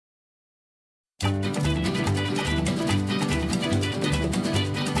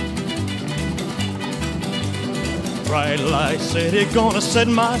bright light city, gonna set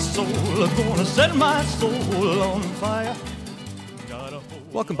my soul on fire.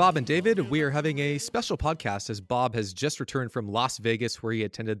 Welcome, Bob and David. We are having a special podcast as Bob has just returned from Las Vegas, where he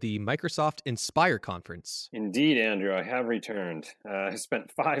attended the Microsoft Inspire conference. Indeed, Andrew, I have returned. I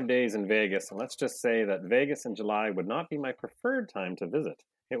spent 5 days in Vegas, and let's just say that Vegas in July would not be my preferred time to visit.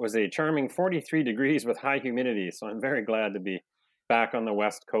 It was a charming 43 degrees with high humidity, so I'm very glad to be back on the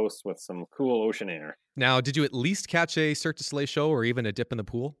West Coast with some cool ocean air. Now, did you at least catch a Cirque du Soleil show or even a dip in the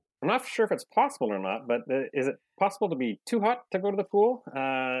pool? I'm not sure if it's possible or not, but is it possible to be too hot to go to the pool?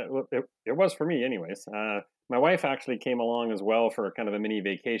 It was for me anyways. My wife actually came along as well for kind of a mini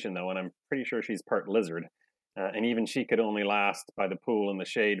vacation though, and I'm pretty sure she's part lizard. And even she could only last by the pool in the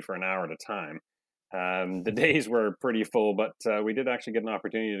shade for an hour at a time. The days were pretty full, but we did actually get an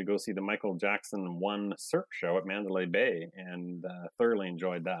opportunity to go see the Michael Jackson 1 Cirque show at Mandalay Bay and thoroughly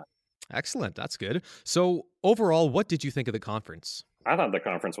enjoyed that. Excellent. That's good. So overall, what did you think of the conference? I thought the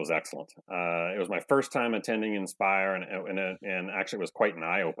conference was excellent. It was my first time attending Inspire, and actually it was quite an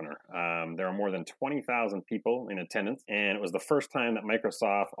eye-opener. There were more than 20,000 people in attendance, and it was the first time that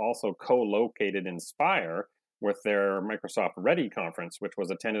Microsoft also co-located Inspire with their Microsoft Ready conference, which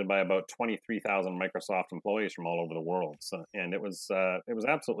was attended by about 23,000 Microsoft employees from all over the world. And it was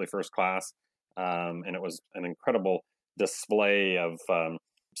absolutely first class, and it was an incredible display of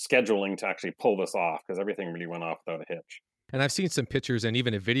scheduling to actually pull this off, because everything really went off without a hitch. And I've seen some pictures and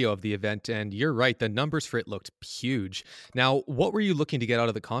even a video of the event, and you're right, the numbers for it looked huge. Now, what were you looking to get out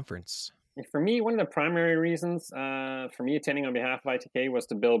of the conference? For me, one of the primary reasons for me attending on behalf of ITK was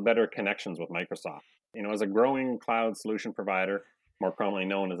to build better connections with Microsoft. You know, as a growing cloud solution provider, more commonly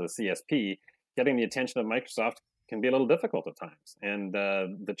known as a CSP, getting the attention of Microsoft can be a little difficult at times. And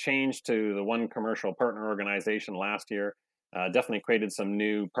the change to the one commercial partner organization last year definitely created some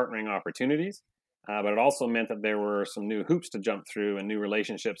new partnering opportunities. But it also meant that there were some new hoops to jump through and new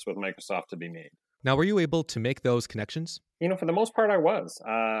relationships with Microsoft to be made. Now, were you able to make those connections? You know, for the most part, I was.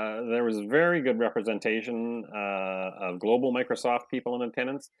 There was very good representation of global Microsoft people in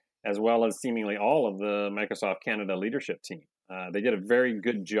attendance, as well as seemingly all of the Microsoft Canada leadership team. They did a very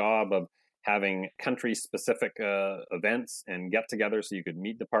good job of having country-specific events and get-togethers so you could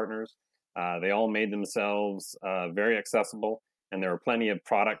meet the partners. They all made themselves very accessible, and there were plenty of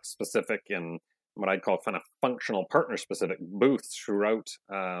product-specific and what I'd call kind of functional partner-specific booths throughout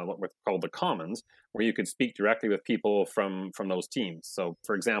what were called the Commons, where you could speak directly with people from those teams. So,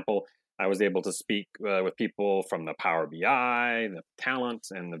 for example, I was able to speak with people from the Power BI, the Talent,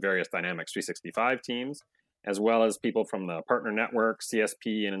 and the various Dynamics 365 teams, as well as people from the Partner Network,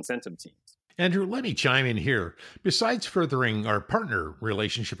 CSP, and incentive teams. Andrew, let me chime in here. Besides furthering our partner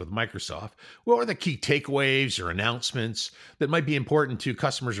relationship with Microsoft, what were the key takeaways or announcements that might be important to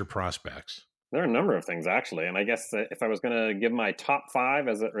customers or prospects? There are a number of things, actually. And I guess if I was going to give my top 5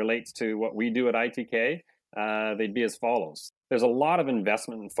 as it relates to what we do at ITK, they'd be as follows. There's a lot of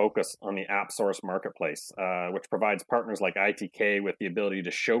investment and focus on the AppSource marketplace, which provides partners like ITK with the ability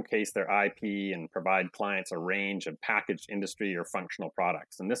to showcase their IP and provide clients a range of packaged industry or functional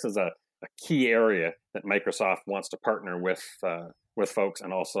products. And this is a key area that Microsoft wants to partner with folks,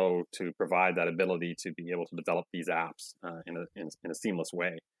 and also to provide that ability to be able to develop these apps in a seamless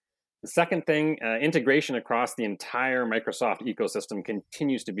way. The second thing, integration across the entire Microsoft ecosystem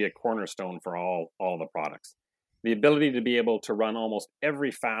continues to be a cornerstone for all the products. The ability to be able to run almost every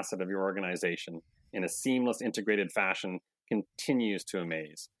facet of your organization in a seamless, integrated fashion continues to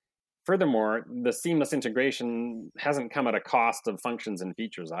amaze. Furthermore, the seamless integration hasn't come at a cost of functions and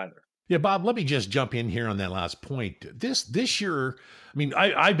features either. Yeah, Bob, let me just jump in here on that last point. This year, I mean,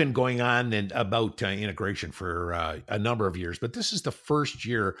 I've been going on and about integration for a number of years, but this is the first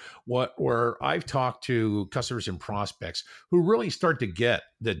year where I've talked to customers and prospects who really start to get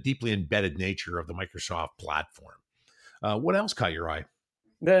the deeply embedded nature of the Microsoft platform. What else caught your eye?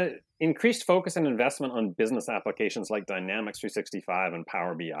 The increased focus and investment on business applications like Dynamics 365 and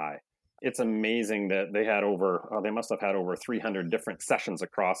Power BI. It's amazing that they must have had over 300 different sessions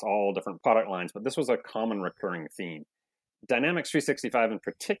across all different product lines, but this was a common recurring theme. Dynamics 365 in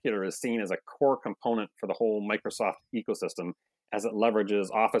particular is seen as a core component for the whole Microsoft ecosystem as it leverages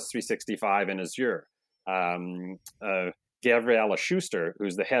Office 365 and Azure. Gabriela Schuster,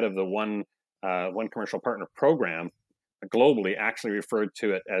 who's the head of the One Commercial Partner program, globally actually referred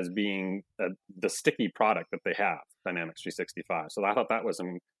to it as being the sticky product that they have, Dynamics 365. So I thought that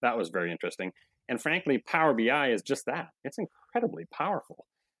was very interesting. And frankly, Power BI is just that. It's incredibly powerful.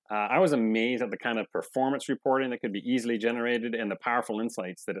 I was amazed at the kind of performance reporting that could be easily generated and the powerful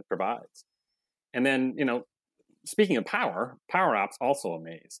insights that it provides. And then, speaking of Power Apps also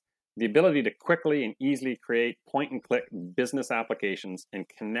amaze. The ability to quickly and easily create point-and-click business applications and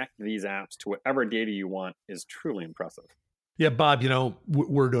connect these apps to whatever data you want is truly impressive. Yeah, Bob,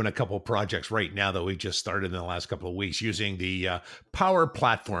 we're doing a couple of projects right now that we just started in the last couple of weeks using the Power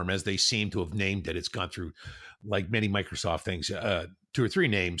Platform, as they seem to have named it. It's gone through, like many Microsoft things, 2 or 3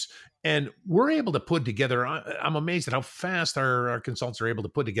 names. And we're able to put together, I'm amazed at how fast our consultants are able to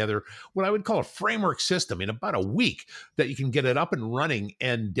put together what I would call a framework system in about a week, that you can get it up and running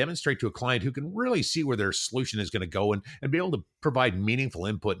and demonstrate to a client who can really see where their solution is going to go and be able to provide meaningful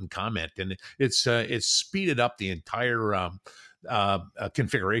input and comment. And it's speeded up the entire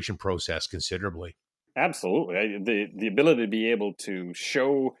configuration process considerably. Absolutely. The ability to be able to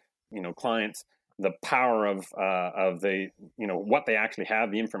show, clients the power of the, what they actually have,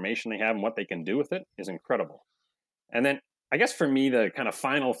 the information they have, and what they can do with it is incredible. And then I guess for me, the kind of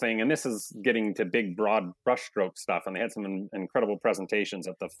final thing, and this is getting to big, broad brushstroke stuff, and they had some incredible presentations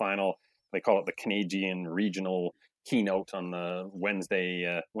at the final, they call it the Canadian regional keynote on the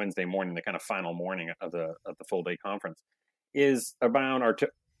Wednesday morning, the kind of final morning of the full day conference, is around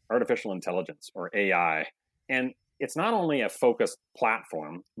artificial intelligence, or AI. And it's not only a focused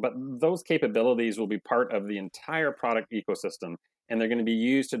platform, but those capabilities will be part of the entire product ecosystem, and they're going to be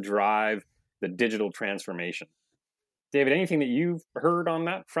used to drive the digital transformation. David, anything that you've heard on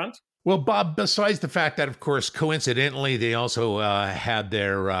that front? Well, Bob, besides the fact that, of course, coincidentally, they also had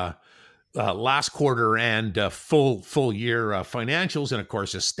their last quarter and full year financials, and of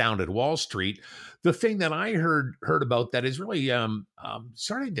course, astounded Wall Street. The thing that I heard about that is really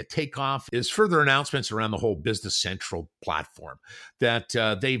starting to take off is further announcements around the whole Business Central platform that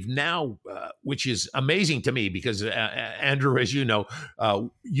they've now, which is amazing to me because, Andrew, as you know,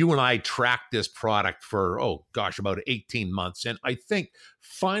 you and I tracked this product for, about 18 months. And I think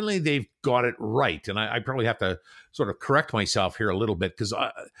finally they've got it right. And I probably have to sort of correct myself here a little bit, because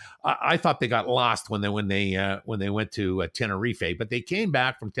I thought they got lost when they went to Tenerife, but they came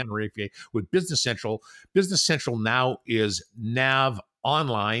back from Tenerife with Business Central. Business Central now is Nav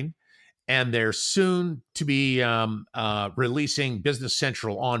Online, and they're soon to be releasing Business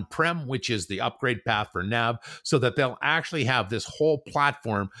Central on-prem, which is the upgrade path for Nav, so that they'll actually have this whole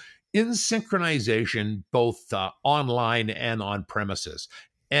platform in synchronization, both online and on premises.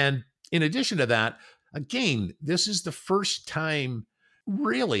 And in addition to that, again, this is the first time,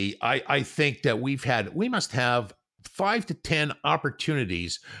 really, I think that we must have 5 to 10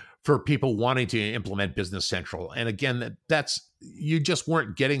 opportunities for people wanting to implement Business Central. And again, you just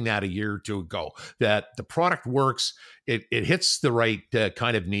weren't getting that a year or two ago, that the product works, it hits the right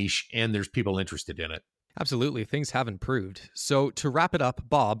kind of niche, and there's people interested in it. Absolutely. Things have improved. So to wrap it up,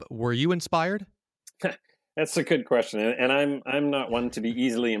 Bob, were you inspired? That's a good question. And I'm not one to be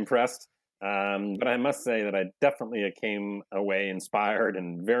easily impressed. But I must say that I definitely came away inspired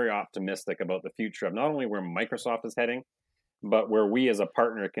and very optimistic about the future of not only where Microsoft is heading, but where we as a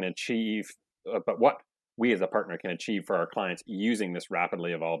partner can achieve, but what we as a partner can achieve for our clients using this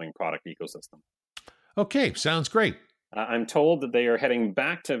rapidly evolving product ecosystem. Okay, sounds great. I'm told that they are heading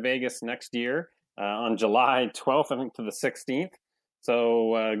back to Vegas next year on July 12th, I think, to the 16th.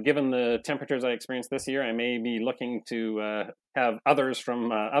 So given the temperatures I experienced this year, I may be looking to have others from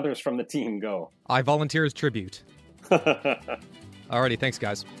the team go. I volunteer as tribute. Alrighty, thanks,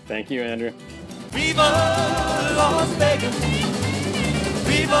 guys. Thank you, Andrew. Viva Las Vegas!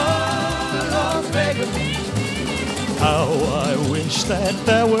 Viva Las Vegas! How I wish that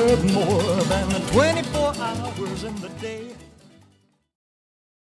there were more than 24 hours in the day.